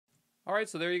All right,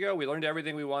 so there you go. We learned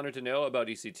everything we wanted to know about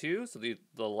EC2. So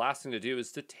the last thing to do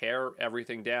is to tear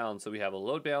everything down. So we have a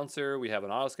load balancer, we have an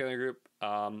autoscaling group,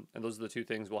 and those are the two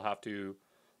things we'll have to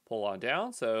pull on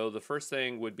down. So the first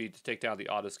thing would be to take down the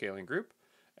autoscaling group.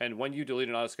 And when you delete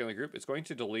an autoscaling group, it's going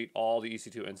to delete all the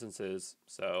EC2 instances.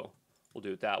 So we'll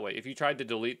do it that way. If you tried to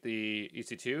delete the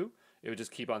EC2, it would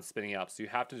just keep on spinning up. So you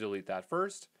have to delete that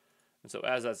first. And so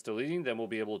as that's deleting, then we'll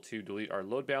be able to delete our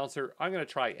load balancer. I'm going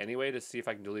to try anyway to see if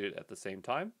I can delete it at the same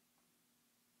time.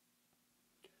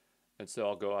 And so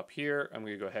I'll go up here. I'm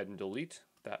going to go ahead and delete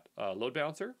that load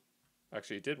balancer.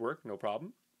 Actually, it did work, no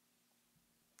problem.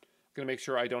 I'm going to make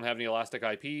sure I don't have any elastic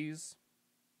IPs.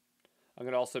 I'm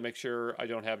going to also make sure I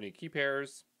don't have any key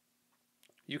pairs.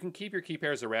 You can keep your key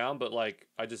pairs around, but like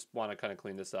I just want to kind of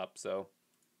clean this up. So,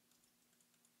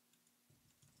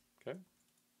 okay.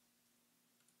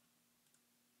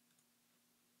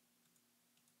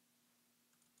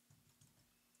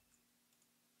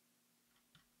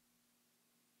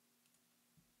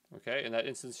 Okay, and that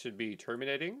instance should be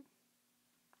terminating.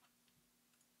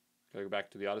 Gotta go back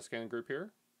to the autoscaling group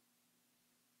here.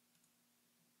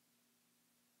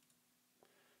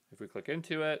 If we click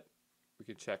into it, we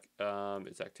can check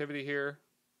its activity here.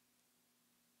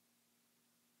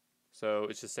 So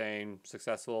it's just saying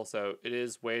successful. So it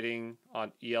is waiting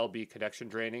on ELB connection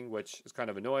draining, which is kind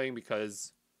of annoying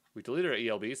because we deleted our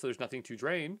ELB, so there's nothing to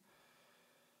drain.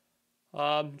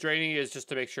 Draining is just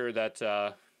to make sure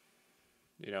that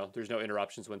you know, there's no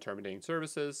interruptions when terminating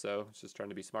services, so it's just trying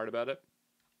to be smart about it.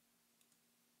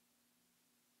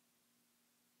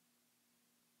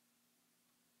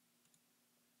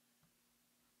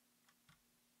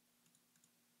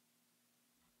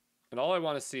 And all I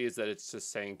want to see is that it's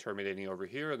just saying terminating over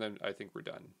here, and then I think we're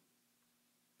done.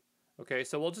 Okay,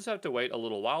 so we'll just have to wait a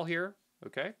little while here,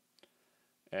 okay?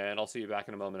 And I'll see you back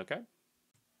in a moment, okay?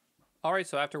 All right,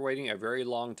 so after waiting a very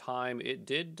long time, it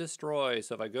did destroy.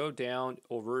 So if I go down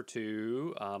over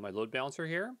to my load balancer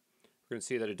here, we're gonna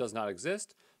see that it does not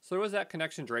exist. So there was that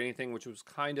connection draining thing, which was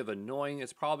kind of annoying.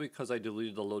 It's probably because I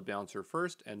deleted the load balancer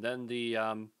first and then the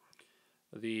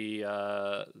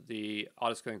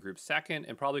autoscaling group second,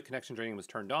 and probably connection draining was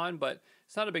turned on, but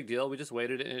it's not a big deal. We just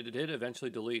waited and it did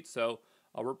eventually delete. So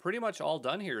we're pretty much all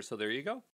done here. So there you go.